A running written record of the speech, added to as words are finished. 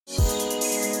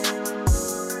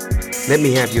Let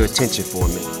me have your attention for a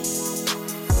minute.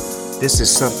 This is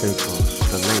something for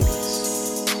the ladies.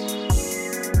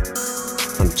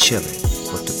 I'm chilling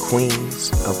with the queens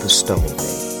of the Stone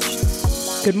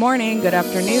Age. Good morning, good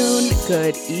afternoon,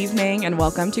 good evening, and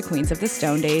welcome to Queens of the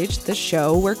Stone Age, the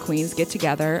show where queens get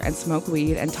together and smoke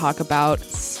weed and talk about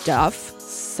stuff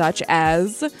such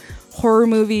as horror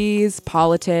movies,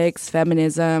 politics,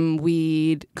 feminism,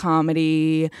 weed,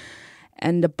 comedy,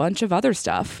 and a bunch of other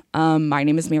stuff. My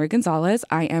name is Mary Gonzalez.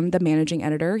 I am the managing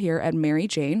editor here at Mary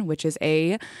Jane, which is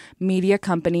a media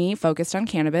company focused on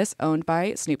cannabis, owned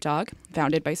by Snoop Dogg,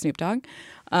 founded by Snoop Dogg.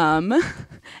 And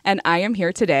I am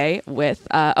here today with,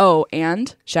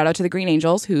 and shout out to the Green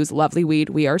Angels, whose lovely weed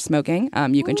we are smoking.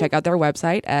 You can check out their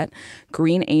website at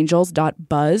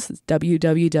greenangels.buzz,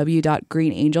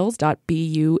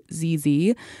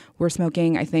 www.greenangels.buzz. We're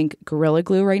smoking, I think, Gorilla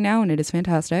Glue right now, and it is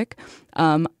fantastic.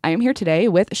 I am here today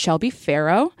with Shelby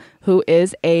Farrow, who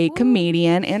is a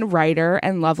comedian and writer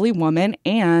and lovely woman,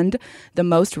 and the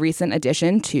most recent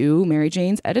addition to Mary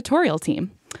Jane's editorial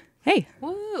team. Hey.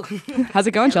 Woo. How's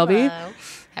it going, Shelby?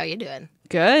 How you doing?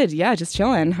 Good. Yeah, just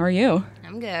chilling. How are you?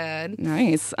 I'm good.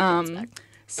 Nice.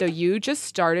 So you just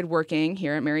started working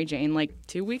here at Mary Jane like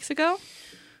 2 weeks ago?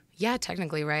 Yeah,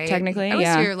 technically, right? Technically, I was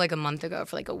yeah. here like a month ago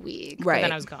for like a week. Right. But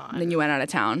then I was gone. And then you went out of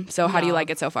town. So how do you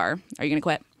like it so far? Are you going to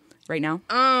quit right now?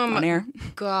 On air?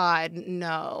 God,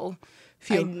 no.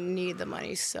 I need the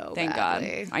money so Thank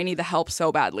badly. God. I need the help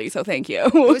so badly, so thank you.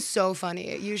 It was so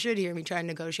funny. You should hear me try and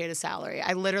negotiate a salary.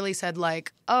 I literally said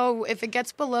like, oh, if it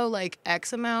gets below like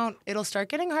X amount, it'll start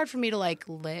getting hard for me to like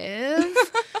live.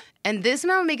 And this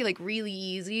amount would make it like really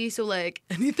easy. So like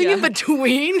anything in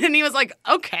between. And he was like,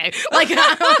 okay. Like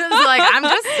I was like, I'm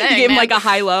just saying. You gave him like a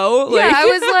high-low? Like. Yeah, I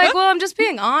was like, well, I'm just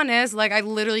being honest. Like I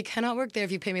literally cannot work there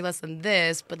if you pay me less than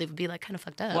this, but it would be like kind of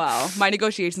fucked up. Wow. My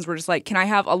negotiations were just like, can I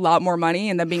have a lot more money?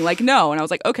 And then being like, no. And I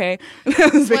was like, okay.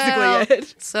 That was basically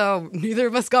it. So neither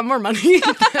of us got more money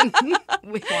than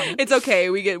we wanted. It's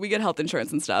okay. We get health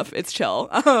insurance and stuff. It's chill.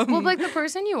 Well, like the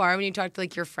person you are when you talk to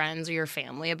like your friends or your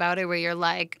family about it, where you're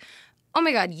like, oh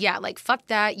my God, yeah, like fuck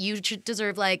that. You should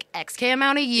deserve like XK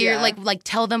amount a year. Yeah. Like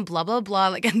tell them blah blah blah.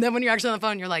 Like, and then when you're actually on the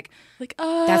phone, you're like,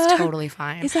 that's totally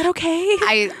fine. Is that okay?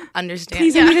 I understand.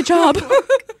 Please, I need a job.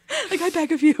 Like I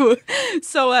beg of you.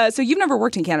 So you've never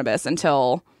worked in cannabis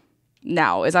until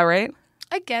now, is that right?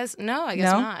 I guess not.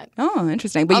 Oh,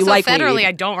 interesting. But also, you like federally, weed.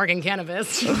 I don't work in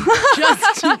cannabis.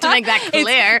 Just to make that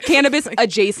clear. It's cannabis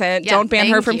adjacent. Yeah, Don't ban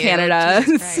her thank from you. Canada.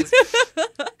 Jesus Christ.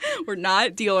 We're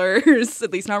not dealers,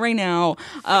 at least not right now.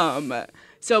 But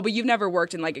you've never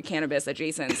worked in like a cannabis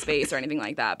adjacent space or anything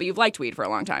like that. But you've liked weed for a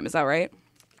long time. Is that right?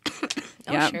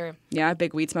 Oh, sure. Yeah,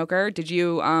 big weed smoker. Did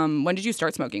you? When did you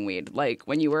start smoking weed? Like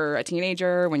when you were a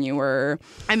teenager? When you were?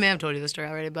 I may have told you this story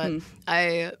already, but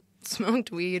I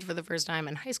smoked weed for the first time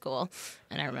in high school,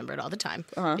 and I remember it all the time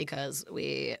because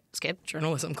we skipped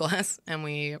journalism class and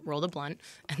we rolled a blunt,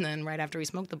 and then right after we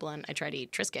smoked the blunt, I tried to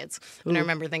eat Triscuits, and I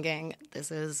remember thinking,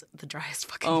 this is the driest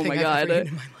fucking thing I've ever eaten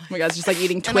in my life. Oh my God, it's just like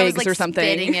eating and I was, twigs like, or something.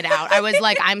 spitting it out. I was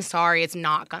like, I'm sorry, it's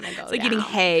not gonna go. It's like down. eating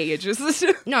hay. It just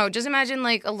No, just imagine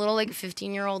like a little like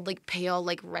 15-year-old like pale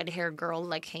like red-haired girl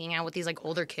like hanging out with these like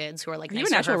older kids who are like Are you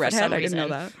nice a natural to her for redhead? some I didn't know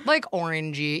reason. that. Like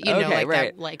orangey, you know, Okay, like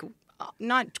right. that like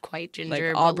not quite ginger, like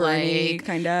but auburny like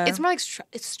kind of. it's more like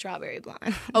it's strawberry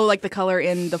blonde. Oh, like the color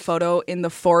in the photo in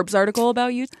the Forbes article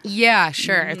about you? Yeah,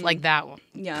 sure, it's like that one.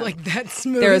 Yeah. Like that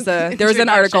smooth. There was an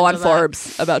article on introduction to that.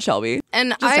 Forbes about Shelby.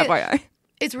 And Just FYI.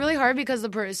 It's really hard because the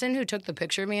person who took the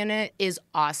picture of me in it is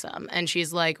awesome. And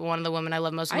she's like one of the women I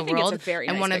love most in the think it's world. a very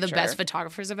and nice one of the picture. best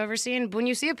photographers I've ever seen. But when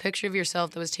you see a picture of yourself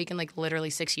that was taken like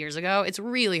literally 6 years ago, it's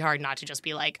really hard not to just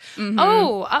be like,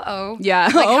 oh, uh-oh.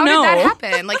 Yeah. Like, Oh, how no. did that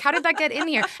happen? Like, how did that get in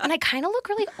here? And I kind of look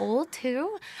really old,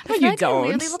 too. I feel you like don't.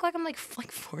 I really look like I'm like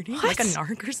 40, like a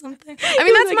narc or something. I You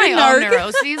mean, look that's like a my own narc.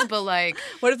 neuroses, but like...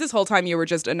 What if this whole time you were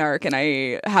just a narc and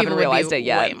I haven't people would realized be it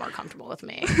yet? way more comfortable with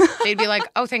me. They'd be like,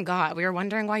 oh, thank God. We were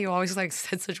wondering why you always like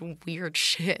said such weird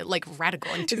shit, like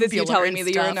radical and tubular. Is this you telling and me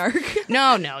that you're a stuff. narc?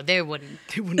 No, they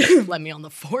wouldn't let me on the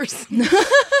force.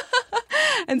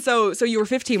 And so you were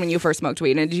 15 when you first smoked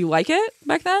weed, and did you like it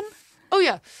back then? Oh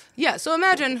yeah. So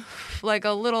imagine like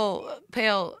a little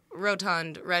pale,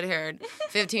 rotund, red-haired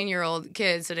 15-year-old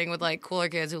kid sitting with like cooler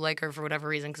kids who like her for whatever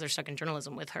reason because they're stuck in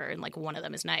journalism with her, and like one of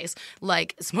them is nice,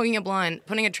 like smoking a blunt,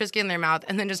 putting a Triscuit in their mouth,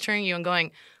 and then just turning to you and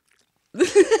going,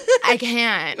 I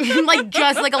can't. Like,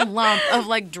 just like a lump of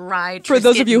like dry Triscuit For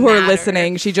those of you who are matter.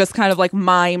 listening, she just kind of like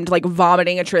mimed like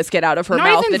vomiting a Triscuit out of her Not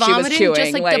mouth even that vomiting, she was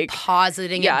chewing. just like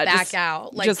depositing it back just,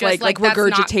 out. Like, just like like that's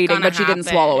not regurgitating, gonna but she didn't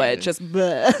swallow it. happen. Just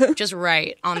bleh. Just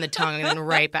right on the tongue and then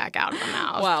right back out of the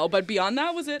mouth. Wow. But beyond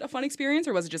that, was it a fun experience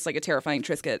or was it just like a terrifying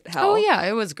Triscuit hell? Oh yeah,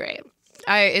 it was great.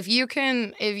 If you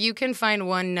can find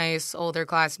one nice older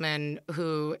classman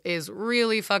who is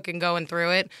really fucking going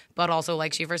through it, but also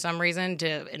likes you for some reason,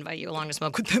 to invite you along to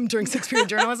smoke with them during 6th period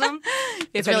journalism,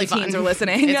 it's really fun. Teens are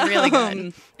listening. It's really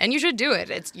good, and you should do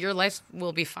it. Your life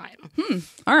will be fine.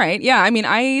 All right. Yeah. I mean,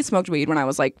 I smoked weed when I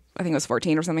was like, I think I was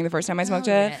 14 or something the first time I smoked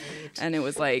it. And it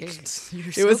was like, You're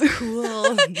it was so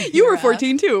cool. You were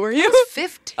 14 too, were you? I was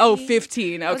 15. Oh,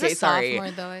 15. I was Okay, a sorry.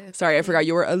 sophomore, though. Sorry, I forgot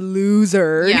you were a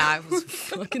loser. Yeah, I was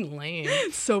fucking lame.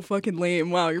 So fucking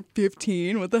lame. Wow, you're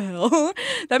 15. What the hell?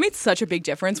 That made such a big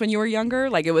difference when you were younger.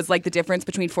 Like, it was like the difference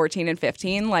between 14 and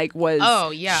 15, like, was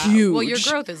huge. Well, your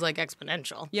growth is like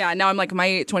exponential. Yeah, now I'm like, am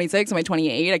I 26? Am I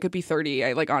 28? I could be 30.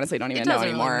 I like honestly don't even know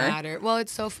anymore. It doesn't really matter. Well,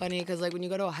 it's so funny because like when you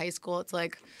go to a high school, it's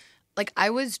like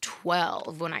I was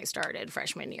 12 when I started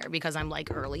freshman year because I'm like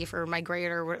early for my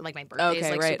grade or like my birthday's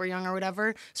like super young or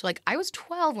whatever. So like I was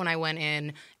 12 when I went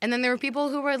in, and then there were people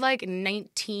who were like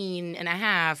 19 and a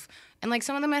half. And, like,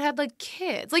 some of them had like,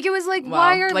 kids. Like, it was like,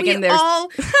 why are like, we all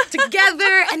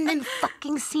together? And then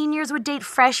fucking seniors would date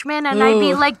freshmen. And I'd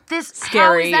be like,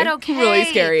 scary. How is that okay? Really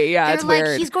scary. Yeah, They're it's like,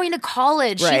 weird. he's going to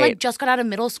college. Right. She, like, just got out of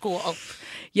middle school. Oh,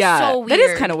 yeah, so weird. that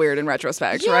is kind of weird in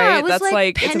retrospect, Yeah, right? it was That's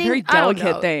like it's a very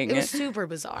delicate thing. It was super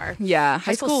bizarre. Yeah,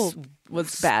 high school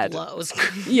was bad. Blows.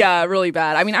 Yeah, really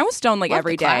bad. I mean, I was stoned like Loved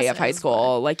every the day of classes, high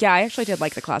school. Like, yeah, I actually did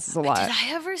like the classes a lot. Did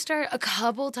I ever start? A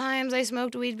couple times I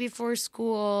smoked weed before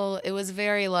school. It was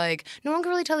very like, no one could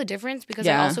really tell the difference because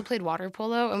I also played water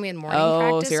polo and we had morning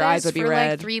practices so your eyes would be for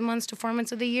red. like 3 months to 4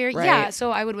 months of the year. Right. Yeah,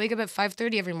 so I would wake up at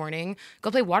 5:30 every morning, go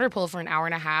play water polo for an hour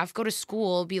and a half, go to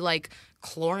school, be like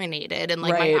chlorinated and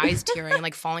like my eyes tearing and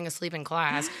like falling asleep in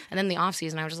class, and then the off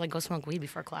season I would just like go smoke weed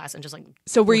before class and just like.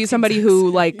 So were you somebody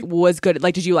who like was good?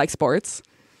 Like, did you like sports?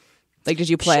 Like, did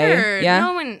you play? Sure. Yeah.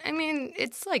 No one. I mean,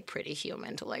 it's like pretty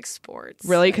human to like sports.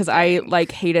 Really? Because I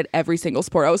like hated every single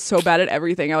sport. I was so bad at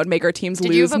everything. I would make our teams Did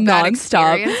lose you have a bad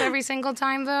nonstop. experience every single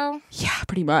time though? Yeah,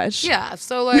 pretty much. Yeah.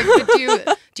 So like,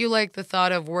 but do you like the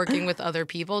thought of working with other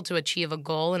people to achieve a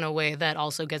goal in a way that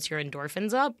also gets your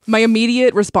endorphins up? My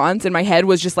immediate response in my head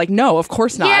was just like, no, of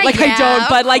course not. Yeah, like, I yeah, don't.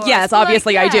 But of like, course. yes, But, like,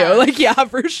 obviously I do. yeah. Like, yeah,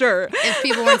 for sure. If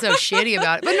people weren't so shitty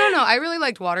about it. But no, I really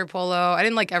liked water polo. I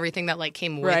didn't like everything that like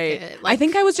came with it. Like, I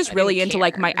think I was just really didn't into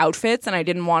like my care. outfits, and I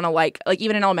didn't want to like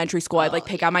even in elementary school I'd like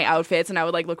pick out my outfits and I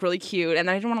would like look really cute, and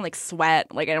then I didn't want to like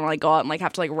sweat, like I didn't want to go out and like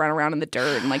have to like run around in the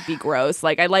dirt and like be gross.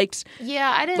 Like I liked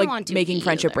I didn't like want to making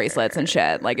friendship either. bracelets and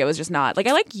shit. Like it was just not like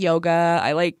I like yoga.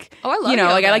 I like I love you know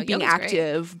like I yoga. like being Yoga's great.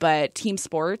 active, but team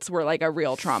sports were like a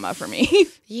real trauma for me.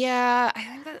 Yeah, I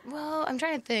think that. Well, I'm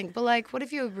trying to think, but like, what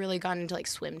if you had really gotten into like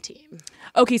swim team?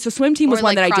 Okay, so swim team was Or,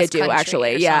 one like, that I did do cross-country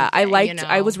actually. or Yeah, I something, liked. you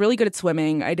I know? was really good at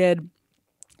swimming. I did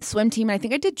swim team, and I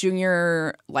think I did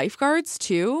junior lifeguards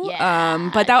too. Yeah.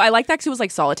 But that I liked that because it was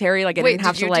like solitary. Like I Wait, didn't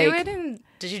have did you to like. do it in?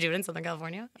 Did you do it in Southern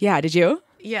California? Yeah, did you?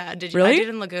 Yeah, did you? Really? I did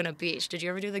in Laguna Beach. Did you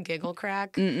ever do the giggle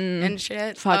crack and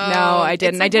shit? Fuck no, I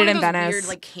didn't. It's like I did one it in of those Venice. Weird,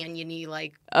 like canyony,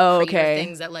 like Oh, crater okay.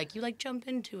 things that like you like jump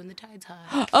into when the tide's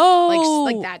high. Oh,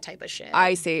 like that type of shit.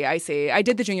 I see. I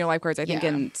did the junior lifeguards. I think Yeah.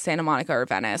 in Santa Monica or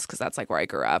Venice because that's like where I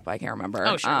grew up. I can't remember.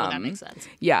 Oh, sure, well, that makes sense.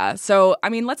 Yeah. So I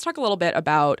mean, let's talk a little bit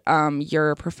about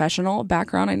your professional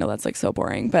background. I know that's like so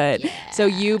boring, but so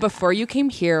you before you came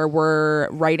here were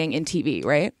writing in TV,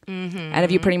 right? Mm-hmm. And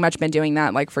have you pretty much been doing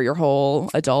that like for your whole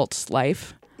adult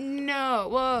life? No,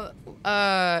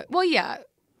 well, yeah.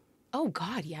 Oh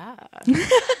God, yeah.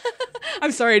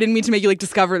 I'm sorry, I didn't mean to make you like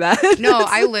discover that. No,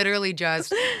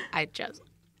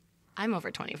 I'm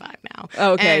over 25 now.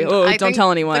 Oh, okay. And Oh, I don't think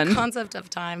tell anyone. The concept of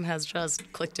time has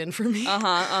just clicked in for me.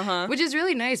 Which is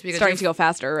really nice because Starting to go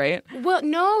faster, right? well,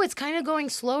 no, it's kind of going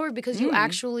slower because Hmm. you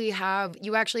actually have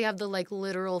the like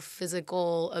literal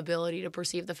physical ability to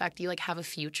perceive the fact that you like have a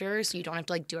future, so you don't have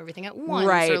to like do everything at once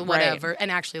Right, or right. whatever,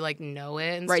 and actually like know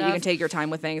it and Right. stuff. You can take your time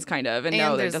with things, kind of, and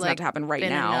know that it there's, doesn't have to happen right been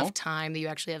now. enough time that you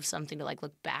actually have something to like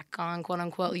look back on, quote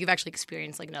unquote. You've actually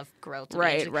experienced like enough growth. to be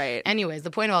Right, actually- right. Anyways,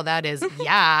 the point of all that is,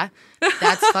 yeah,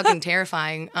 that's fucking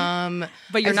terrifying.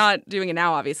 But you're not doing it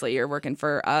now, obviously. You're working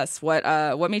for us. What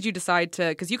made you decide to?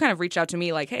 Because you kind of reached out to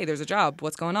me like, "Hey, there's a job.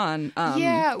 What's going on?"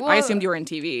 Yeah, well- I assumed you were in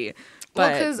TV.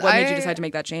 But 'cause what made you decide to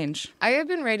make that change? I have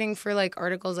been writing for like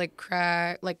articles like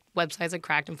websites like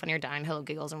Cracked and Funny or Dying, Hello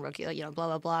Giggles and Rookie, you know, blah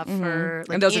blah blah. For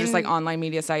like, And those are just like online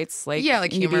media sites, like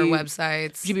like you'd humor be-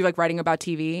 websites. Would you be like writing about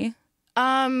TV?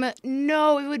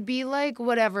 No, it would be like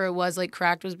whatever it was. Like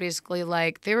Cracked was basically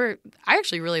like I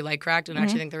actually really like Cracked and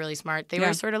actually think they're really smart. They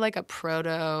were sort of like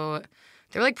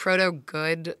they were like proto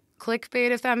good clickbait,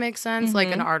 if that makes sense. Like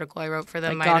an article I wrote for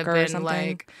them Like might have Gawker or been something?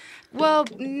 like, well,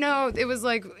 no, it was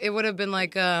like, it would have been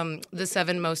like the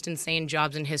 7 most insane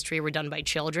jobs in history were done by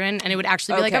children. And it would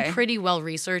actually be like Okay. a pretty well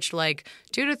researched, like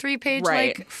 2 to 3 page,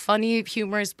 Right. like funny,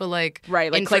 humorous, but like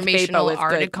Right, like clickbait, but informational with good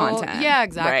article. content. Yeah,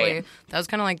 exactly. Right. That was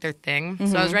kind of like their thing.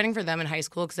 So I was writing for them in high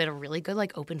school because they had a really good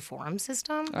like open forum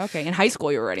system. Okay, in high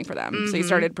school you were writing for them, so you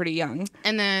started pretty young.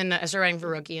 And then I started writing for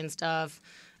Rookie and stuff.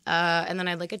 And then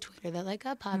I had like a Twitter that like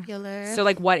got popular. So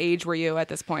like, what age were you at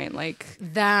this point? Like,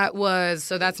 That's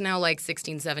now like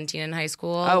 16, 17 in high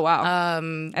school. oh wow.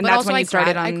 And that's also when you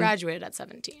started I on- graduated at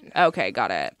 17. Okay, got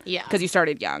it. Yeah. because you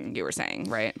started young. You were saying,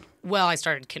 right? Well, I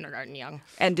started kindergarten young.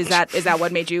 And is that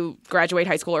what made you graduate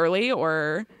high school early,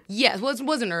 or? Yeah, well, it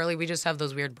wasn't early. We just have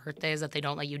those weird birthdays that they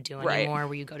don't let you do Right. anymore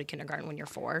where you go to kindergarten when you're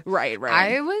 4. Right.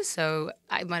 I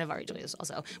might have already told you this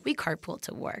also. We carpool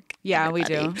to work. Yeah, we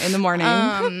do everybody. in the morning.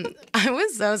 I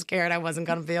was so scared I wasn't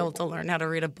going to be able to learn how to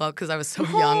read a book because I was so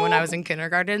young when I was in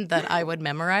kindergarten that I would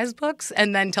memorize books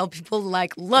and then tell people,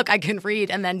 like, look, I can read,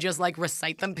 and then just, like,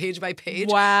 recite them page by page.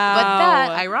 Wow. But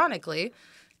that, ironically,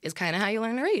 is kind of how you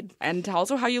learn to read. And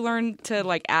also how you learn to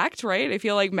like act, right? I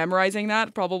feel like memorizing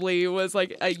that probably was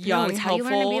like a young, No, it's how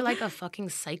helpful. you learn to be, like, a fucking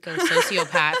psycho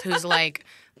sociopath who's, like,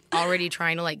 already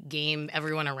trying to, like, game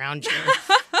everyone around you.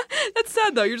 That's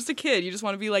sad though. You're just a kid. You just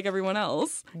want to be like everyone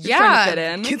else. Just trying to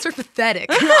fit in. Kids are pathetic.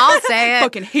 I'll say it.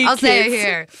 Fucking hate I'll say it kids.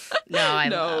 here. No, I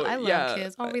No, love yeah,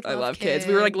 kids. Oh, I love kids.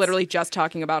 We were like literally just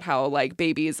talking about how like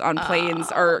babies on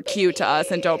planes are cute to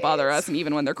us and don't bother us, and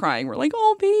even when they're crying, we're like,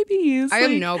 oh, babies. I have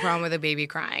Like, no problem with a baby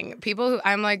crying.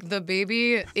 I'm like, the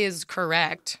baby is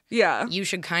correct. Yeah. You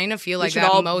should kind of feel like should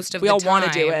that all- most of we the all time.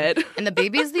 wanna do it. And the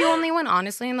baby is the only one,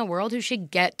 honestly, in the world who should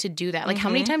get to do that. Like, how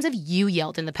many times have you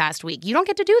yelled in the past week? You don't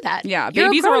get to do that. Yeah, You're a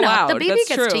babies are grown-up. allowed. The baby That's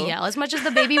gets to true. yell as much as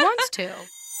the baby wants to.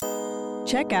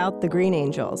 Check out The Green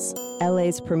Angels,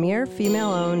 LA's premier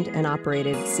female-owned and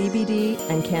operated CBD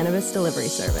and cannabis delivery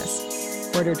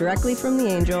service. Order directly from the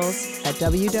Angels at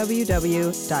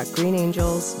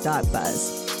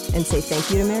www.greenangels.buzz and say thank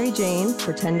you to Mary Jane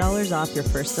for $10 off your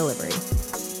first delivery.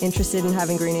 Interested in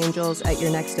having Green Angels at your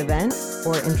next event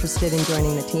or interested in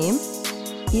joining the team?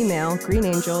 Email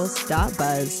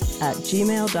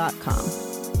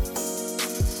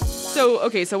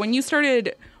greenangels.buzz@gmail.com. So when you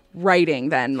started writing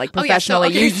then, like Oh, yeah, so- professionally,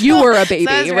 okay, you so- were a so baby,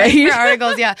 I was right? writing for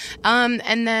articles, yeah.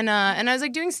 And then I was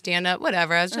like doing stand up,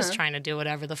 whatever. I was just trying to do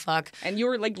whatever the fuck. And you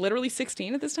were like literally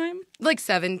 16 at this time? Like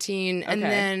 17. And Okay.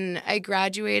 then I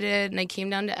graduated and I came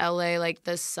down to LA like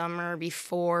the summer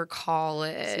before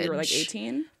college. So you were like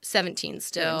 18? 17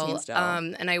 still. 17 still.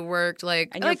 And I worked like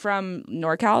And you're from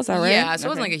NorCal, is that right? Yeah, so it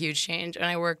wasn't Okay. like a huge change. And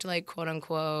I worked like quote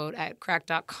unquote at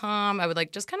crack.com. I would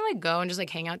like just kind of like go and just like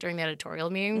hang out during the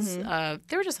editorial meetings.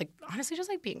 They were just like honestly just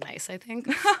like being nice, I think.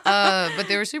 But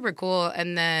they were super cool.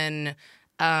 And then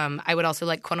I would also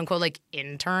like quote unquote like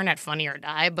intern at Funny or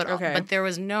Die, but there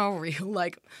was no real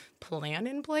like plan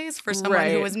in place for someone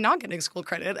Right. who was not getting school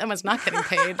credit and was not getting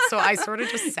paid. So I sort of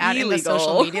just sat in the Illegal.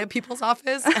 social media people's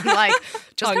office and like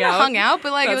just kind of hung out.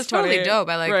 But like it That's was totally funny. dope.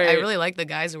 I Right. really liked the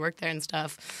guys who worked there and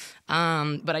stuff.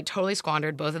 But I totally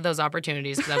squandered both of those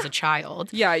opportunities because I was a child.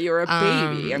 Yeah, you're a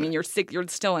baby. I mean, you're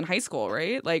still in high school,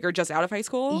 right? Like, or just out of high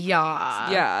school? Yeah.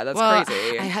 Yeah, that's Well,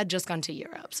 crazy. I had just gone to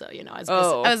Europe, so, you know, I was,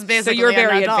 Oh, I was so basically you were an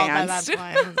very adult advanced. by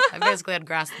that point. I basically had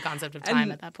grasped the concept of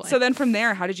time at that point. So then from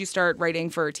there, how did you start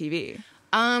writing for TV?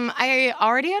 I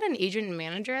already had an agent and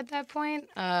manager at that point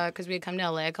because we had come to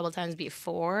LA a couple times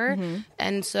before,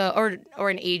 and so or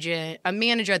an agent, a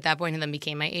manager at that point, and then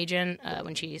became my agent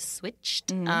when she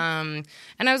switched. And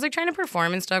I was like trying to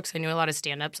perform and stuff because I knew a lot of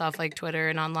stand-ups off like Twitter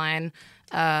and online.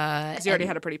 Because you already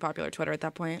had a pretty popular Twitter at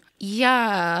that point.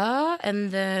 Yeah,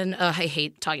 and then I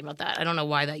hate talking about that. I don't know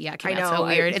why that came I out so know,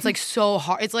 weird. It's like so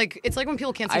hard. It's like when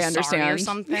people can't say I sorry or understand.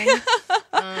 something.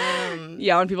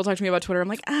 Yeah, when people talk to me about Twitter, I'm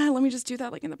like, let me just do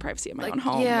that like in the privacy of my own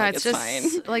home. Yeah, Like, it's it's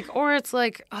just fine. like, or it's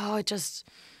like, oh, it just.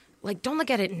 Like, don't look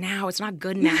at it now. It's not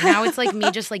good now. Now it's like me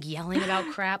just like yelling about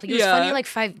crap. Like, it was Yeah. funny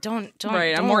like don't.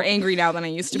 Right, I'm don't- more angry now than I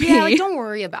used to be. Yeah, like don't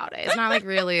worry about it. It's not like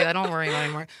really. I don't worry about it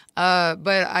anymore.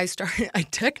 But I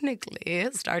technically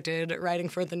started writing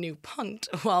for the new Punk'd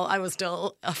while I was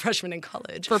still a freshman in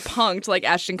college. For Punk'd, like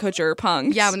Ashton Kutcher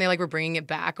Punk'd. Yeah, when they like were bringing it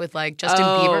back with like Justin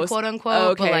Oh, Bieber, quote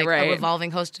unquote, but okay, like right. a revolving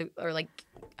host or like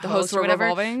The hosts or were whatever.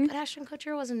 revolving? But Ashton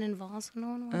Kutcher wasn't involved, so no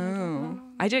one wanted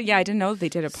to. I didn't know they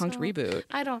did a Punk'd reboot.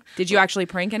 I don't. Did you actually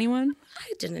prank anyone?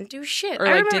 I didn't do shit. Or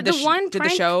I like, remember did the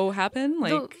show happen?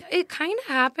 Like, it kind of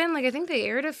happened. Like, I think they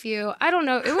aired a few. I don't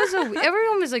know. It was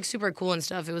everyone was like super cool and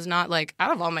stuff. It was not like,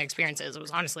 out of all my experiences, it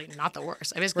was honestly not the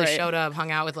worst. I basically showed up,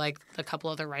 hung out with like a couple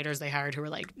other writers they hired who were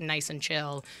like nice and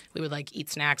chill. We would like eat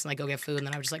snacks and like go get food, and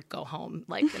then I would just like go home.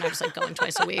 Like, and I was like going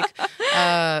twice a week.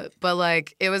 But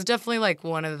like, it was definitely like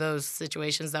one of those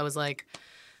situations that was like,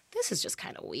 this is just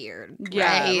kind of weird.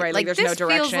 Yeah, right. Like, there's this no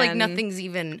direction. feels like nothing's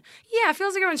even. Yeah, it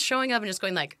feels like everyone's showing up and just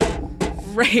going like,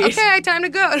 right. okay, time to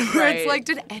go. Right. It's like,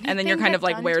 did anything and then you're kind get of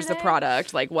like, done where's today? the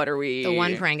product? Like, what are we? The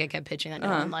one prank I kept pitching that no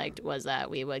one liked was that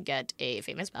we would get a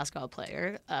famous basketball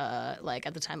player, like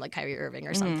at the time, like Kyrie Irving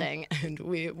or something, and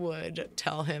we would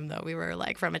tell him that we were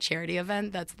like from a charity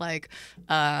event that's like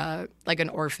an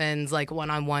orphans like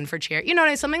one-on-one for charity, you know what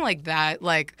I mean? Something like that,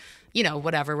 like. You know,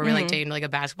 whatever, where we like taking like a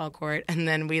basketball court, and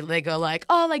then they go like,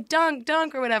 oh, like dunk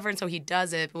or whatever, and so he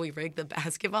does it, but we rig the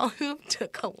basketball hoop to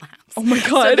collapse. Oh my So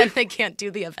God. then they can't do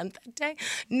the event that day.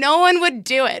 No one would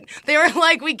do it. They were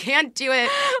like, we can't do it.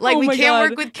 Like, we can't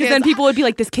work with kids. Then people would be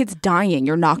like, this kid's dying.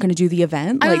 You're not going to do the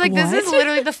event? I was like, what? this is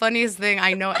literally the funniest thing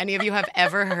I know any of you have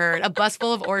ever heard. A bus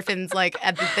full of orphans, like,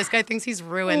 this guy thinks he's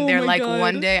ruined. Oh They're my like God.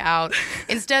 one day out.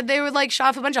 Instead, they would like shot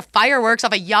off a bunch of fireworks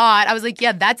off a yacht. I was like,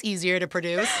 yeah, that's easier to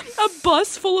produce. A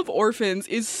bus full of orphans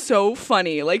is so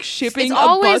funny. Like, shipping It's a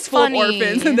always bus full funny. of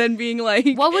orphans and then being like,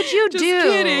 What would you just do?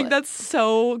 kidding. That's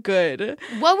so good.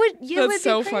 What would you? That's would be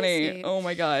so crazy. funny. Oh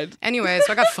my God. Anyway,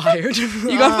 so I got fired.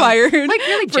 You got fired like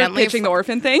really for gently pitching the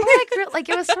orphan thing? like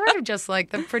it was sort of just like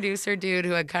the producer dude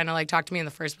who had kind of like talked to me in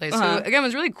the first place, who again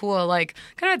was really cool. Like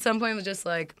kind of at some point was just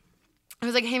like, I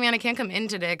was like, hey man, I can't come in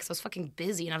today because I was fucking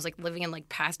busy and I was like living in like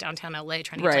past downtown LA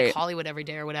trying to get to like Hollywood every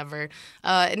day or whatever.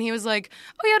 And he was like,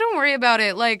 oh yeah, don't worry about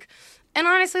it. Like. And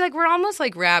honestly, like, we're almost,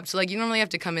 like, wrapped. So, like, you don't really have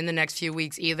to come in the next few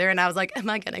weeks either. And I was like, am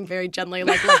I getting very gently,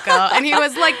 like, let go? And he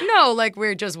was like, no, like,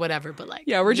 we're just whatever. But, like,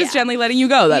 Yeah, we're just gently letting you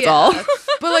go. That's all.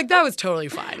 But, like, that was totally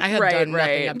fine. I had done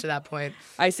nothing up to that point.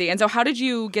 I see. And so how did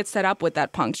you get set up with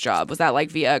that Punk'd job? Was that, like,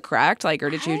 via Cracked? Like, or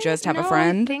did you just have a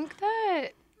friend? I think that,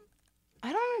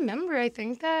 I don't remember. I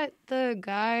think that the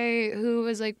guy who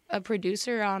was, like, a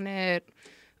producer on it,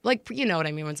 like, you know what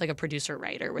I mean? When it's, like, a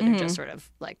producer-writer where they're just sort of,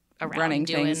 like, around Running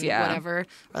doing things, yeah. whatever, or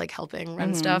like helping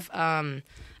run stuff. I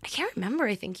can't remember.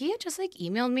 I think he had just like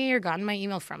emailed me or gotten my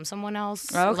email from someone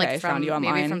else. Oh, okay, like from found you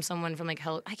online. maybe from someone from like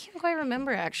Hello. I can't quite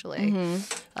remember actually.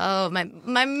 Oh, my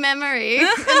memory in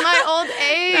my old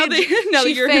age. now that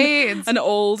she you're fades. an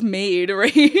old maid,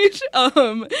 right?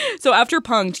 So after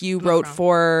Punk'd, you wrote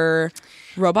for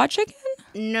Robot Chicken?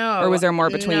 No. Or was there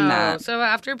more between that? So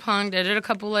after Punk'd, I did a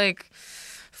couple like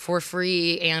for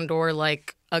free and or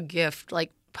like a gift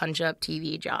like punch up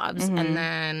TV jobs. And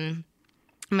then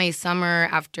my summer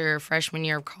after freshman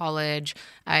year of college,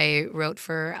 I wrote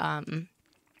for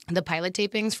the pilot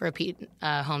tapings for a Pete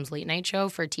Holmes late night show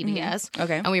for TBS.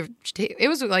 Okay. And it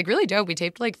was like really dope. We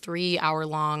taped like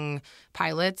 3-hour-long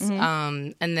pilots.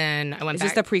 And then I went Is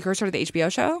back. this the precursor to the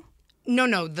HBO show?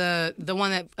 No, the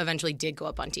one that eventually did go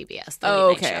up on TBS. The Oh,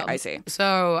 late night okay, show. I see.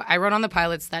 So I wrote on the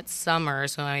pilots that summer.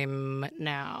 So I'm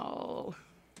now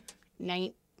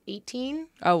 18.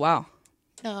 Oh, wow.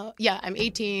 Yeah, I'm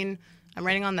 18. I'm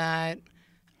writing on that.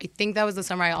 I think that was the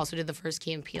summer I also did the first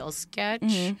Key and Peele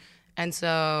sketch. And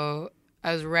so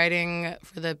I was writing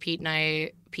for the Pete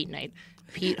Holmes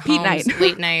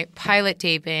late night pilot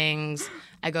tapings.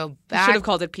 I go back. Should have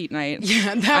called it Pete Night.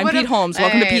 Yeah, I'm Pete Holmes.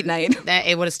 Welcome to Pete Night.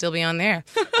 It would have still be on there.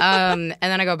 And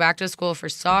then I go back to school for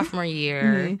sophomore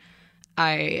year.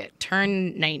 I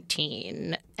turn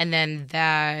 19, and then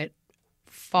that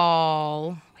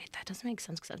fall. Wait, that doesn't make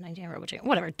sense because I was 19. I wrote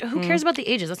whatever. Who cares about the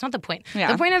ages? That's not the point.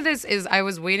 Yeah. The point of this is I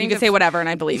was waiting. You can say whatever, and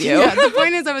I believe you. Yeah, the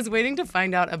point is I was waiting to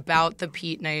find out about the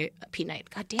Pete Night.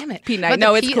 God damn it. Pete Night. But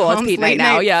No, the it's cool. It's Holmes Pete Night late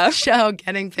now, yeah. Show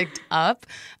getting picked up,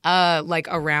 like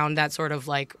around that sort of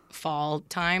like fall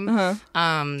time.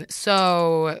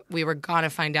 So we were gonna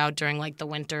find out during like the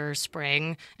winter,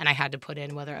 spring, and I had to put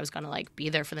in whether I was gonna like be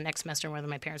there for the next semester, or whether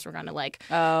my parents were gonna like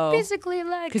basically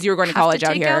like 'Cause you were going to have college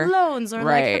out take here. out loans or like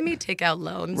Right. have me take out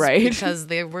loans, Right. Because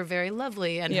they were very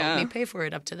lovely and Yeah. helped me pay for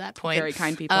it up to that point. Very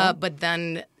kind people. But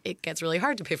then it gets really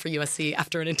hard to pay for USC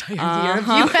after an entire year of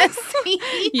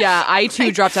USC. Yeah, I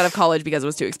too dropped out of college because it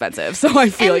was too expensive. So I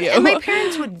feel you. And my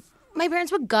parents would my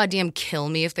parents would goddamn kill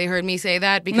me if they heard me say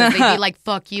that because they'd be like,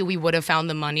 fuck you, we would have found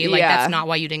the money. Like, Yeah. that's not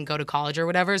why you didn't go to college or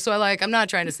whatever. So, like, I'm not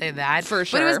trying to say that. For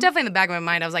sure. But it was definitely in the back of my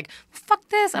mind. I was like, fuck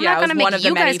this. I'm Yeah, not it going to was one make of the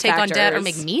you many guys take on debt or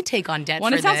factors. make me take on debt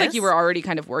Well, for it sounds this. like you were already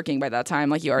kind of working by that time.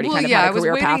 Like, you already kind of I had a was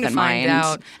career waiting path to in find mind.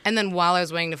 out. And then while I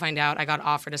was waiting to find out, I got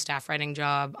offered a staff writing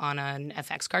job on an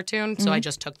FX cartoon. So I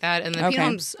just took that. And the Pete Okay.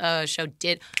 Holmes show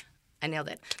did... I nailed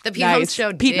it. The Pete Holmes Nice. show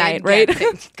Pete did Night, get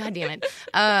right? God damn it.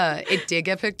 It did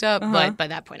get picked up, but by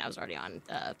that point I was already on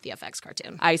the FX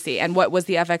cartoon. I see. And what was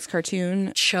the FX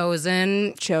cartoon?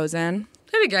 Chosen. Chosen.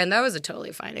 But again, that was a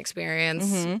totally fine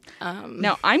experience.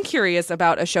 Now, I'm curious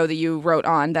about a show that you wrote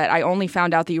on that I only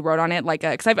found out that you wrote on it, like,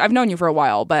 because I've known you for a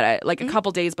while, but like a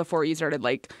couple days before you started,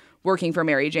 like, working for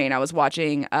Mary Jane, I was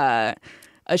watching a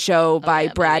show by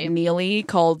yeah, Brad maybe. Neely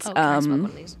called... Can I smoke one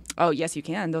of these? Oh, yes, you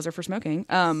can. Those are for smoking.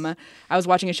 I was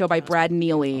watching a show by Brad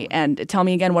Neely, and tell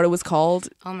me again what it was called.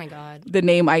 Oh my god. The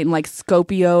name, I'm like,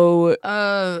 Scopio...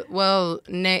 Well,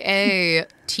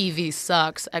 TV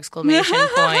sucks! Exclamation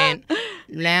point.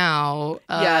 Now,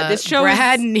 Yeah, this show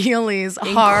Brad is Neely's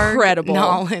incredible.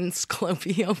 Harg-Nolan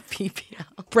Sclopio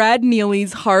PPO. Brad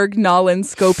Neely's Harg-Nolan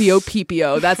Scopio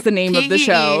Pipio. That's the name of the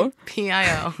show.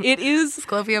 P-I-O. It is...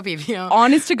 Sclopio PPO.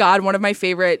 honest to God, one of my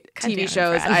favorite God damn TV it,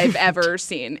 shows Brad. I've ever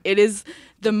seen. It is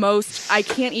the most, I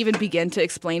can't even begin to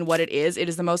explain what it is. It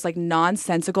is the most like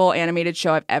nonsensical animated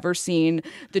show I've ever seen.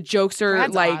 The jokes are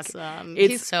Brad's like, awesome.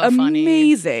 it's He's so funny.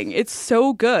 amazing. It's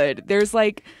so good. There's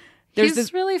He's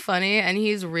this, really funny, and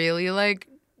he's really like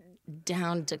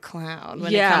down to clown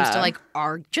when it Yeah. comes to like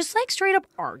just like straight up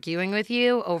arguing with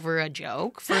you over a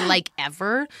joke for like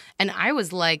ever. And I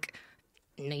was like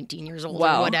 19 years old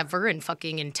Wow. or whatever, and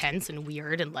fucking intense and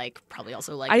weird, and like probably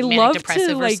also like I manic love depressive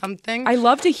to or like, something. I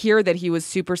love to hear that he was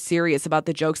super serious about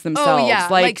the jokes themselves. Oh yeah,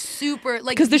 like super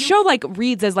like because the show like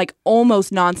reads as like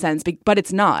almost nonsense, but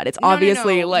it's not. It's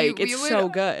obviously no. like You it's would- so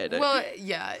good. Well,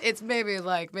 yeah, it's maybe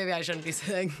I shouldn't be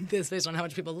saying this based on how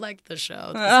much people like the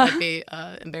show. This might be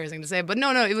embarrassing to say, but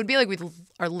no, it would be like we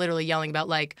are literally yelling about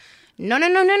like,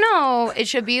 no, it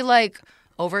should be like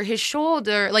over his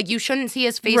shoulder. Like, you shouldn't see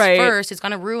his face Right. first. It's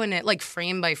going to ruin it, like,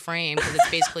 frame by frame, because it's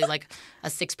basically like a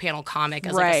 6-panel comic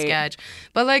as like a Right. sketch.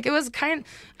 But like, it was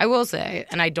I will say,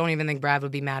 and I don't even think Brad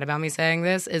would be mad about me saying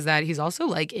this, is that he's also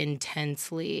like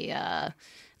intensely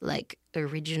like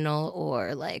original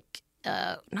or like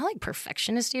not like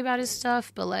perfectionisty about his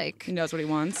stuff, but like He knows what he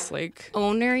wants. Like,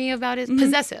 ownery about his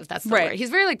possessive. That's the Right. word.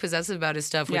 He's very like possessive about his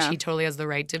stuff, which Yeah. he totally has the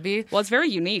right to be. well, it's very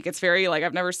unique. It's very like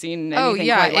I've never seen anything Oh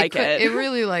yeah, quite like it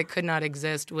really like could not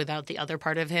exist without the other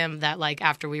part of him that like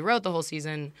after we wrote the whole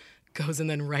season goes and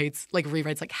then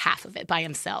rewrites like half of it by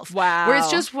himself. Wow. Where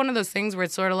it's just one of those things where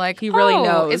it's sort of like He really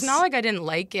knows. It's not like I didn't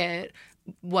like it,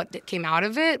 what came out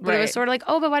of it, but it was Right. sort of like,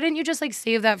 oh, but why didn't you just like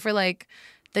save that for like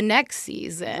the next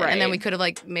season? And then Right. we could have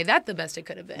like made that the best it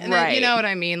could have been. And Right. you know what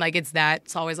I mean? Like it's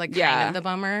always like Yeah. kind of the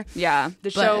bummer. Yeah, the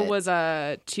show But-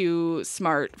 was too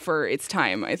smart for its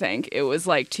time. I think it was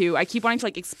like too. I keep wanting to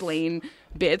like explain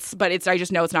bits, but I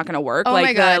just know it's not going to work. Oh like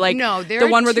my God, the like no, there the are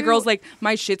one where the two- girl's like,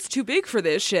 my shit's too big for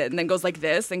this shit, and then goes like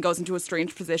this, and goes into a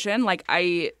strange position. Like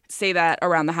I say that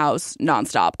around the house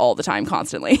nonstop, all the time,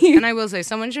 constantly. And I will say,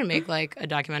 someone should make like a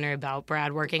documentary about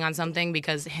Brad working on something,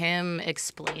 because him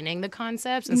explaining the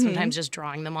concepts and sometimes just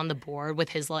drawing them on the board with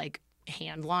his like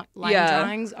hand line Yeah.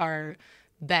 drawings are.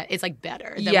 It's like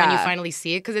better than when Yeah. you finally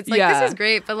see it, because it's like Yeah. this is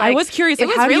great, but I like was curious, It like,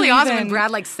 was how do really you awesome even- when Brad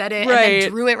like said it and Right.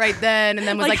 then drew it right then, and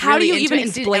then was like how do really you into even it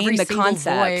and did explain every the single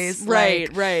concepts? voice. Right,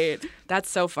 Like, right. That's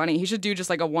so funny. He should do just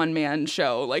like a one-man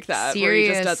show like that, where he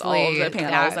just does all of the Seriously,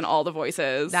 panels that- and all the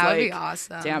voices. that would be Like,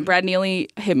 awesome. Damn, Brad Neely,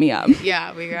 hit me up.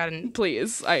 Yeah, we got an.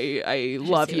 Please, I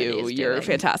love see what you. he's You're doing.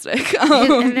 fantastic.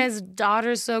 And his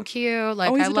daughter's so cute.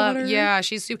 Like Oh, he's I a love. daughter? Yeah,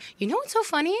 she's super. You know what's so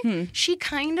funny? She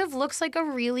kind of looks like a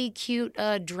really cute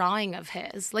drawing of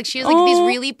his. Like she has like these Oh.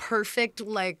 really perfect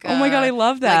like. Oh my God, I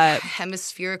love that. Like,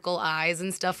 hemispherical eyes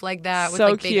and stuff like that with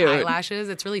So like big cute. eyelashes.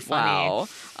 It's really funny. Wow.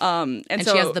 And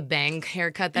so she has the bang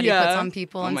haircut that he Yeah. puts on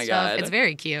people Oh and my stuff. God. It's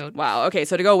very cute. wow. Okay,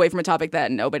 so to go away from a topic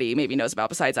that nobody maybe knows about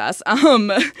besides us.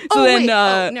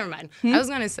 Never mind. I was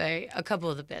gonna say a couple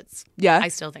of the bits. Yeah? I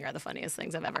still think are the funniest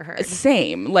things I've ever heard.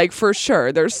 Same, like for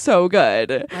sure. They're so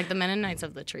good. Like the Mennonites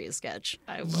of the Trees sketch.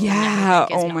 I will Yeah. never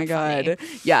think is Oh not my funny. God.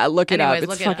 Yeah. Look it Anyways, up.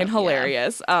 look It's it fucking up, yeah.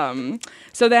 hilarious.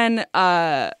 So then,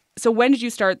 so when did you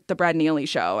start the Brad Neely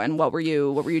show, and what were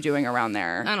you doing around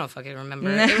there? I don't fucking remember.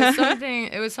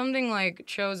 It was something like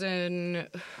Chosen.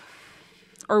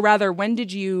 Or rather, when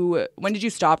did you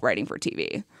stop writing for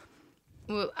TV?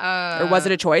 Or was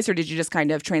it a choice, or did you just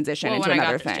kind of transition into when I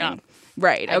another got this thing? job.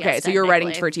 Right. I Okay. guess, So you were writing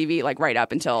for technically. TV like right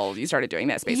up until you started doing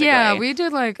this, basically. Yeah,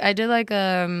 I did like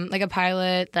a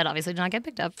pilot that obviously did not get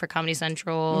picked up for Comedy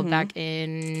Central back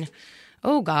in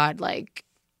like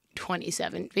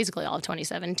 2017, basically all of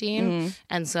 2017.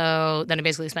 And so then I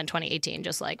basically spent 2018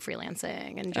 just like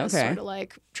freelancing and just sort of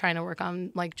like trying to work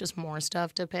on like just more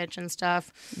stuff to pitch and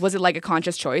stuff. Was it like a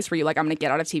conscious choice? Were you like, I'm going to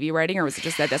get out of TV writing, or was it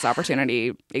just that this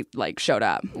opportunity like showed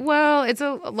up? Well, it's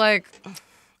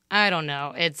I don't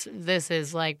know. This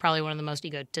is like probably one of the most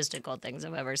egotistical things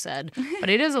I've ever said. But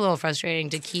it is a little frustrating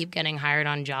to keep getting hired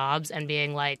on jobs and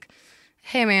being like,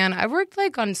 hey man, I've worked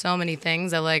like on so many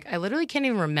things that like I literally can't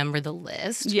even remember the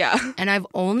list. Yeah. And I've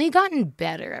only gotten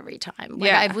better every time. Like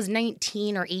Yeah. I was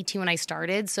 19 or 18 when I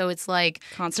started, so it's like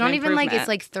Constant it's not even like improvement. it's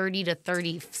like 30 to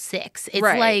 36. It's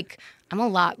Right. like I'm a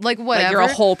lot like whatever. Like you're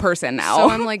a whole person now. So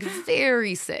I'm like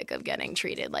very sick of getting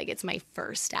treated like it's my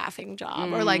first staffing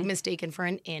job or like mistaken for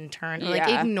an intern or like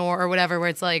Yeah. ignore or whatever, where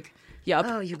it's like, Yep.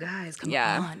 oh, you guys, come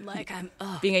Yeah. on. Like I'm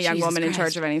Being a young Jesus woman in charge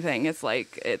Christ. of anything, it's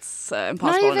like it's impossible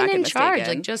Not to even not get in charge,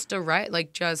 mistaken.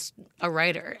 like just a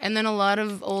writer. And then a lot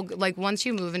of old, like once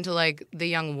you move into like the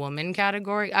young woman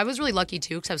category, I was really lucky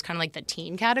too because I was kind of like the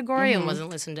teen category and wasn't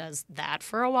listed as that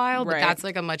for a while. But Right. that's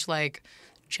like a much like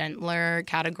gentler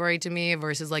category to me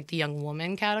versus like the young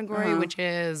woman category, which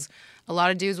is a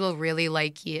lot of dudes will really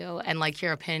like you and like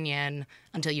your opinion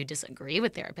until you disagree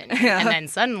with their opinion. And then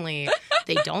suddenly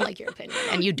they don't like your opinion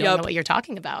and you don't know what you're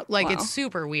talking about. Like it's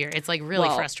super weird. It's like really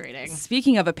frustrating.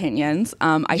 Speaking of opinions,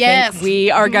 I Yes, think we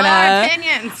are more gonna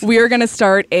opinions. we are gonna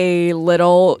start a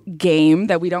little game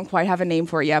that we don't quite have a name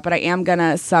for yet, but I am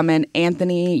gonna summon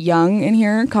Anthony Young in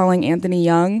here, calling Anthony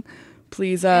Young.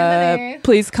 Please, Anthony.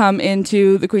 please come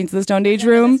into the Queens of the Stone Age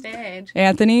room. Stage.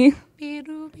 Anthony,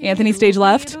 Anthony, stage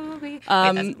left.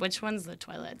 Wait, which one's the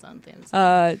Twilight Zone theme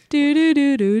song? Do do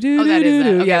do do do. Oh, that is that.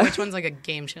 do. Okay, Yeah. which one's like a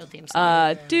game show theme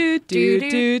song? Do do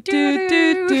do do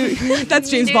do do. That's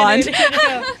James Bond.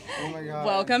 Oh my god.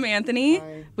 Welcome, Anthony.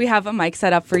 We have a mic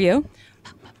set up for you.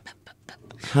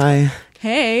 Hi.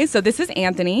 Hey, so this is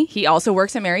Anthony. He also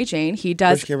works at Mary Jane. He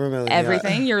does Which camera am I looking at?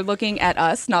 everything. You're looking at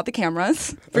us, not the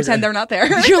cameras. Pretend they're not there.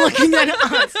 You're looking at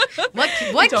us. What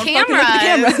Don't fucking camera? look at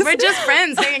the cameras. We're just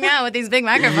friends hanging out with these big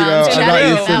microphones. You know, I'm chatting not it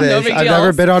used to out. No this. big I've deal.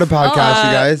 never been on a podcast,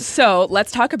 you guys. So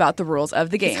let's talk about the rules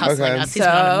of the game. Hustling Okay. us. He's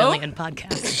been on a So- million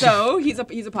podcasts. So he's a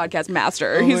podcast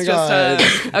master. Oh He's my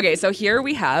just okay. So here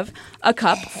we have a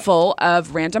cup full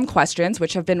of random questions,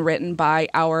 which have been written by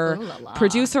our Ooh la la.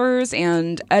 producers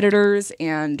and editors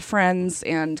and friends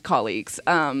and colleagues.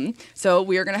 So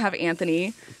we are going to have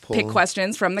Anthony pick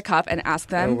questions from the cup and ask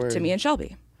them word. to me and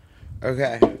Shelby.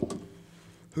 Okay.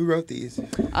 Who wrote these?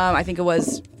 I think it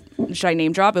was. Should I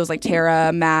name drop? It was like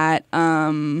Tara, Matt,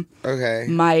 Okay.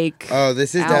 Mike. Oh,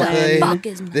 this is Alan. definitely. Fuck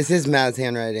is This is Matt's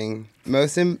handwriting.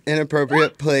 Most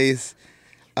inappropriate place.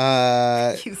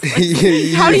 How do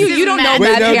you don't know Wait,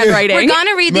 Matt's no, dude. handwriting? We're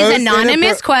gonna read these Most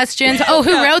anonymous questions. Oh,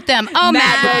 who wrote them? Oh,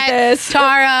 Matt Matt. wrote this.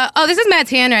 Tara. Oh, this is Matt's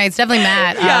handwriting. It's definitely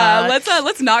Matt. Yeah,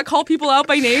 let's not call people out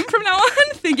by name from now on.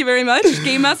 Thank you very much,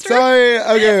 Game Master. Sorry.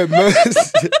 Okay.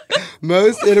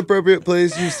 Most inappropriate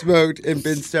place you smoked and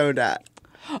been stoned at.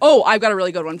 Oh, I've got a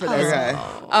really good one for this.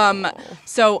 Okay.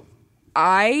 So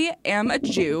I am a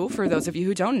Jew, for those of you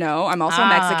who don't know. I'm also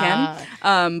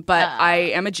Mexican, but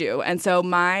I am a Jew. And so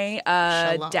my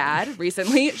dad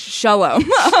recently, shalom.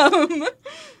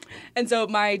 And so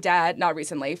my dad, not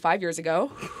recently, 5 years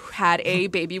ago, had a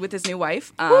baby with his new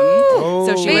wife.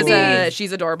 So she was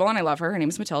she's adorable and I love her. Her name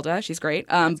is Matilda. She's great.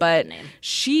 But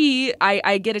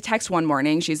I get a text one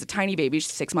morning. She's a tiny baby.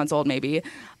 She's 6 months old maybe.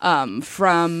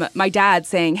 From my dad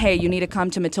saying, hey, you need to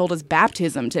come to Matilda's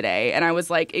baptism today. And I was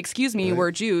like, excuse me,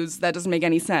 we're Jews. That doesn't make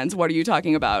any sense. What are you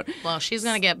talking about? Well, she's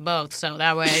gonna get both, so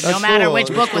that way, no That's matter cool. which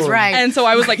That's book was cool. right. And so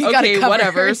I was like, You gotta okay, cover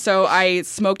whatever. her. So I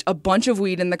smoked a bunch of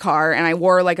weed in the car and I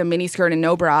wore like a mini skirt and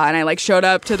no bra and I like showed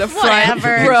up to the front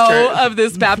Whatever. row of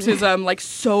this baptism like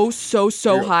so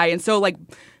high and so like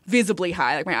visibly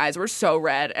high. Like my eyes were so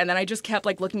red. And then I just kept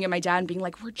like looking at my dad and being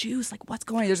like, we're Jews. Like what's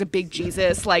going on? There's a big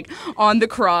Jesus like on the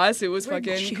cross. It was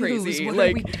fucking Jews. crazy. What are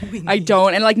like we doing I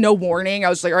don't. And like no warning. I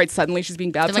was like, all right, suddenly she's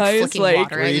being They're, baptized. flicking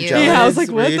water Were at you you. jealous? Yeah, I was like,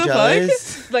 Were what you the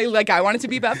jealous? fuck? Like I wanted to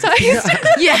be baptized.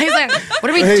 Yeah, he's like, what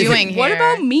are we doing here? What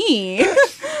about me?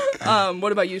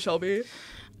 What about you, Shelby?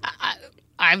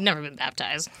 I've never been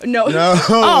baptized. No. No.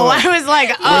 Oh, I was like,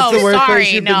 What's the worst place sorry.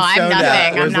 you've No, been I'm stoned at?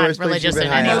 nothing. I'm Where's the not worst place religious you've in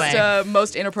been any high way. at?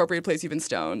 Most inappropriate place you've been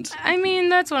stoned. I mean,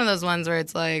 that's one of those ones where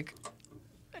it's like,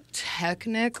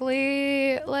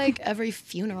 technically like every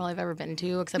funeral I've ever been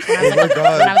to, except when I was like, when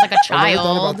I was like a child. I never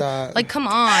thought about that. Like, come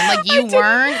on, like you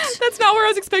weren't. That's not where I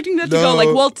was expecting that to No. go.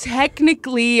 Like, well,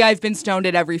 technically, I've been stoned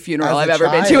at every funeral As I've a ever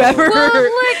been to child. ever. Well,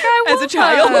 like I as a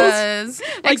child. was.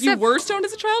 Like, you Except- were stoned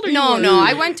as a child? Or No, you no. were?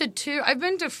 I went to 2. I've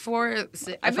been to 4. I've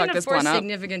been fucked to this 4 one up.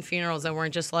 significant funerals that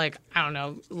weren't just like, I don't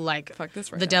know, like Fuck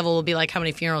this right the up. devil will be like, how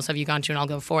many funerals have you gone to? And I'll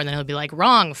go 4, and then he'll be like,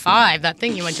 wrong, 5. That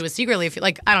thing you went to was secretly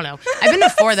like, I don't know. I've been to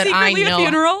 4 that I Secretly know. a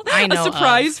funeral? I know a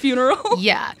surprise of. funeral?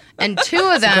 Yeah, and 2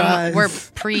 of them Surprise. were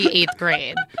pre-8th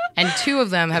grade, and 2 of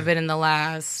them have been in the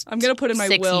last. I'm going to put in my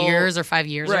 6 will. years or 5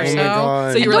 years Right. or Oh so. my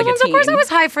God. So you And were those like a ones, of course, teen. I was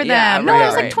high for them. Yeah, no, right, I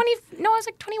was like right. 20. No, I was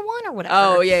like 21 or whatever.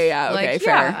 Oh, yeah. Okay, Like,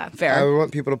 fair. yeah. Fair. I would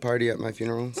want people to party at my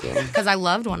funeral. So Because I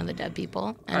loved one of the dead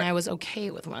people, and I was okay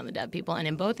with one of the dead people. And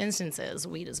in both instances,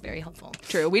 weed is very helpful.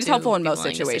 True. Weed's to helpful in be most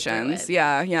willing to sit through situations. it.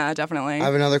 Yeah, definitely. I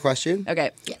have another question.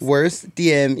 Okay. Worst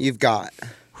DM you've got?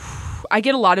 I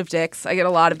get a lot of dicks. I get a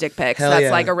lot of dick pics. Hell That's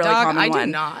yeah. like a really Dog, common I one.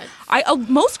 do not.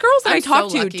 Most girls that I'm I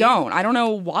talk so to lucky. don't. I don't know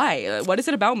why. What is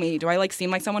it about me? Do I like seem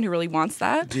like someone who really wants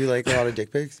that? Do you like a lot of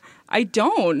dick pics? I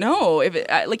don't know. If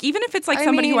like even if it's like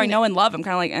somebody who I mean- know and love, I'm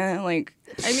kind of like.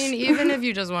 I mean, even if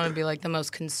you just want to be like the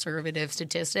most conservative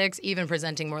statistics, even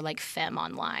presenting more like femme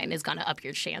online is going to up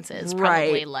your chances.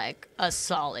 Probably Right. like a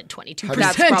solid 22%.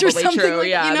 That's or probably something true. like-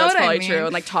 Yeah, you know that's what probably I mean? true.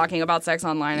 And like talking about sex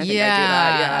online, I think yeah, I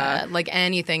do that. Yeah. like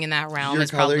anything in that realm Your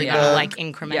is probably color going to guard. like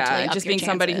incrementally Yeah, up just your being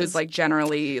somebody who's chances. like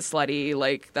generally slutty,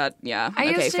 like that. Yeah, I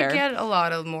okay, used fair. to get a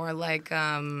lot of more like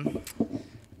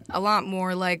a lot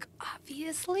more like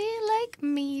obviously like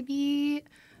maybe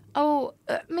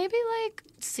like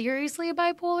seriously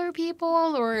bipolar people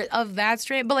or of that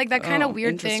strain, but like that kind Oh, of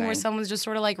weird thing where interesting. someone's just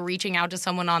sort of like reaching out to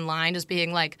someone online, just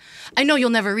being like, I know you'll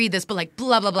never read this, but like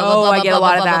blah blah blah Oh, blah blah I get a blah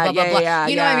lot blah of that. blah blah Yeah, blah. yeah,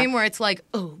 You know what I yeah. mean? Where it's like,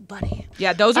 oh, buddy.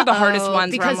 Yeah, those are the hardest Uh-oh,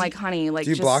 ones where I'm because- like, honey, like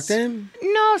Do you just block them?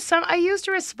 No, I used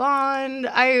to respond.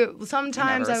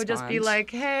 Sometimes I would just be respond.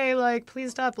 like, "Hey, like,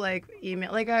 please stop, like,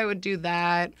 email." Like, I would do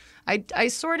that. I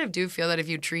sort of do feel that if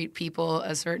you treat people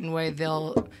a certain way,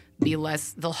 they'll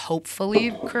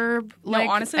hopefully curb like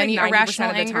honestly, any like 90% irrational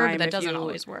of the anger, time, but that if doesn't you-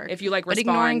 always work. if you, like, But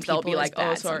ignoring respond, they'll be people like, is "Oh,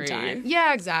 bad sorry." sometimes.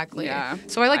 Yeah, exactly. Yeah.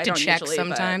 So I like I to don't check usually, but-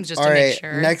 sometimes just All to right. make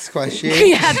sure. Next question.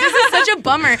 Yeah, this is such a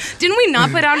bummer. Didn't we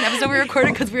not put out an episode we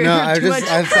recorded because we were No, too much?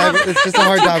 it's just a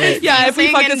hard topic. Yeah, if we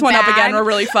Teasing fuck this and one up bad. again, we're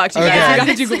really fucked. You Okay.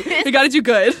 guys. We gotta do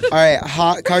good. All right,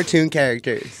 hot cartoon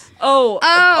characters.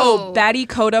 Oh, Batty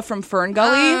Coda from Fern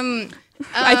Gully.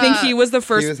 I think he was the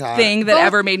first was hot. thing that Both-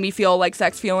 ever made me feel like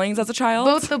sex feelings as a child.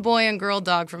 Both the boy and girl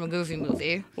dog from a Goofy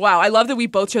movie. Wow, I love that we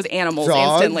both chose animals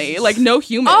Dogs? instantly. Like no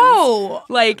humans. Oh,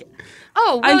 Like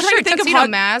well, I'm trying sure, to think of Tuxedo hot-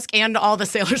 Mask and all the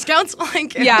Sailor Scouts.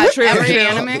 Like, Yeah, true, every true.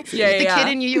 anime. Yeah, the yeah.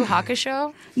 kid in Yu Yu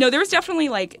Hakusho. no, there was definitely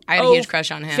like I had a huge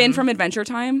crush on him. Finn from Adventure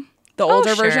Time. The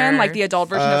older version, sure. like the adult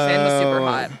version of Finn was super Oh.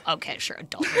 hot. Okay, sure,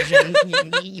 adult version.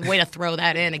 Way to throw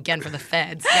that in again for the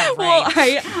feds. Yeah, right. Well,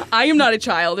 I am not a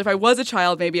child. If I was a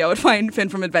child, maybe I would find Finn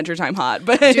from Adventure Time hot.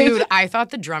 But Dude, I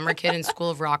thought the drummer kid in School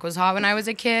of Rock was hot when I was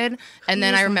a kid. And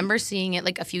then I remember seeing it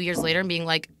like a few years later and being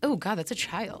like, oh, God, that's a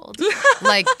child.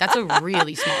 Like, that's a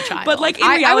really small child. But, like, in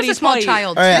I reality, was a it's small probably-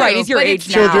 child, All right. too. Right, he's your but age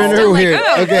it's now. Children still are like, weird.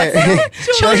 oh, Okay.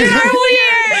 children are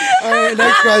weird. All right,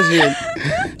 next question.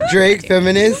 Drake,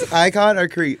 feminist, icon, or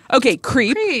creep? okay,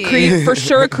 creep, Creep. for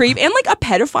sure, a creep, and like a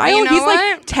pedophile. You know He's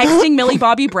like what? texting Millie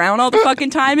Bobby Brown all the fucking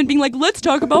time and being like, "Let's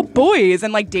talk about boys,"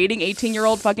 and like dating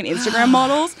 18-year-old fucking Instagram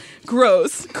models.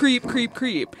 Gross, creep, creep,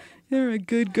 creep. You're a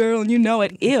good girl and you know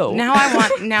it. Ew. Now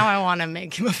I want to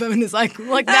make him a feminist. Like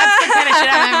that's the kind of shit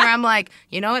where I'm like,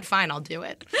 you know what? Fine, I'll do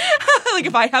it. like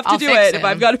if I have to I'll do fix it, if him.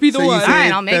 I've got to be the So you one. say- All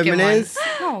right, I'll make feminist?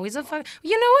 him one. No, he's a fuck.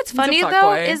 You know what's funny fuck though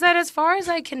boy. is that as far as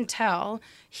I can tell,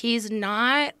 he has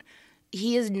not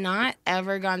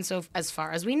ever gone so as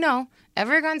far as we know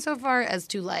gone so far as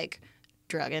to like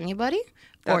drug anybody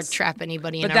or trap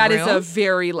anybody in But a that room. is a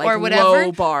very like or whatever.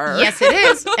 low bar. Yes, it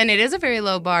is, and it is a very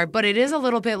low bar. But it is a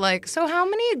little bit like, so how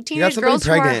many teenage somebody girls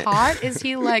pregnant. who are hot is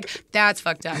he like? That's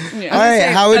fucked up. All right,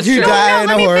 how would That's you true. die in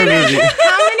a horror movie?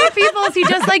 How many people is he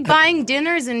just like buying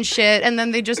dinners and shit, and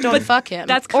then they just don't fuck him?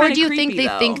 that's or kinda do you think creepy,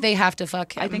 they think though. they have to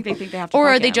fuck him? I think they think they have to Or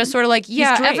fuck are they him. just sort of like,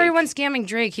 yeah, Drake. everyone's scamming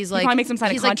Drake. He's like, probably makes him sign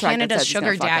a he's like contract that Canada's says he's gonna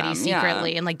sugar fuck daddy him. Yeah.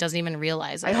 secretly, and like doesn't even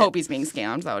realize it. I hope he's being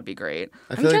scammed. That would be great.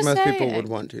 I feel like just most people saying. would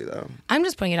want to, though. I'm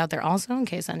just putting it out there also in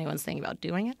case anyone's thinking about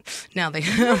doing it. Now they.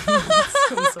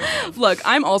 Look,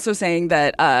 I'm also saying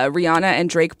that Rihanna and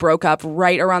Drake broke up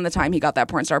right around the time he got that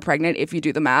porn star pregnant, if you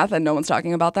do the math, and no one's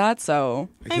talking about that. So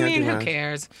I I can't mean, do who math.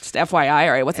 cares? just FYI.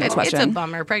 All right, what's the next It's question? a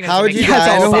bummer. Pregnancy How would makes you sense.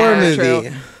 die in a all horror bad. movie?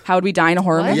 True. How would we die in a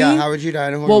horror movie? Yeah, how would you die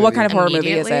in a horror Well, movie? what kind of horror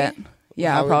movie is it? Immediately?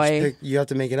 Yeah, How would probably. you have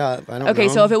to make it up. I don't know. Okay,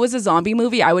 so if it was a zombie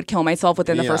movie, I would kill myself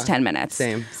within the first 10 minutes.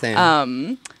 Same.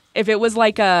 If it was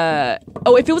like a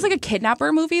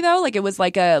kidnapper movie though, like it was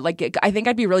like I think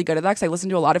I'd be really good at that because I listen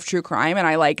to a lot of true crime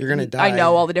and You're gonna die. I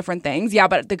know all the different things. Yeah,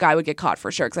 but the guy would get caught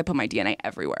for sure because I put my DNA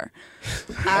everywhere.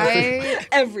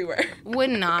 Everywhere. Would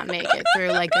not make it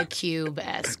through like a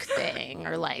Cube-esque thing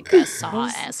or like a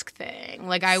Saw-esque thing.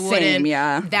 Like I wouldn't. Same,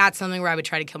 yeah. That's something where I would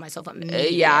try to kill myself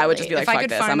immediately. Yeah, I would just be like, if I fuck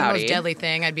could this, find I'm the outie. most deadly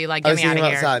thing, I'd be like, I get was me out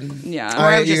thinking of about here. outside. Yeah. All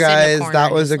right, just you sit in a guys, corner that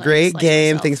and was a just, like, great slice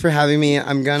game. myself. Thanks for having me.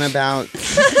 I'm gonna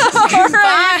bounce.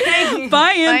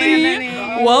 Bye, Anthony.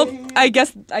 Anthony. Well, I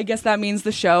guess that means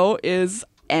the show is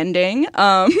ending.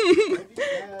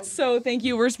 So thank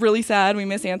you. We're really sad. We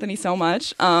miss Anthony so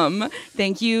much.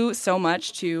 Thank you so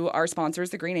much to our sponsors,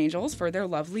 the Green Angels, for their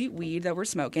lovely weed that we're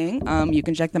smoking. You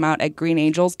can check them out at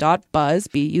greenangels.buzz,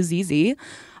 B-U-Z-Z.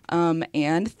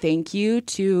 And thank you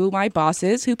to my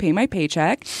bosses who pay my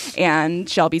paycheck and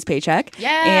Shelby's paycheck.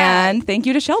 Yeah. And thank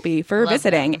you to Shelby for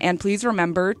visiting. them. And please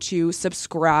remember to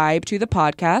subscribe to the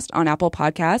podcast on Apple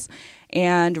Podcasts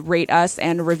and rate us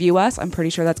and review us. I'm pretty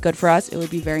sure that's good for us. It would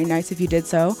be very nice if you did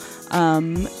so.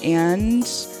 And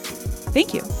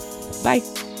thank you. Bye.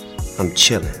 I'm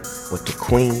chilling with the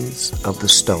queens of the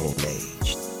Stone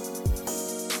Age.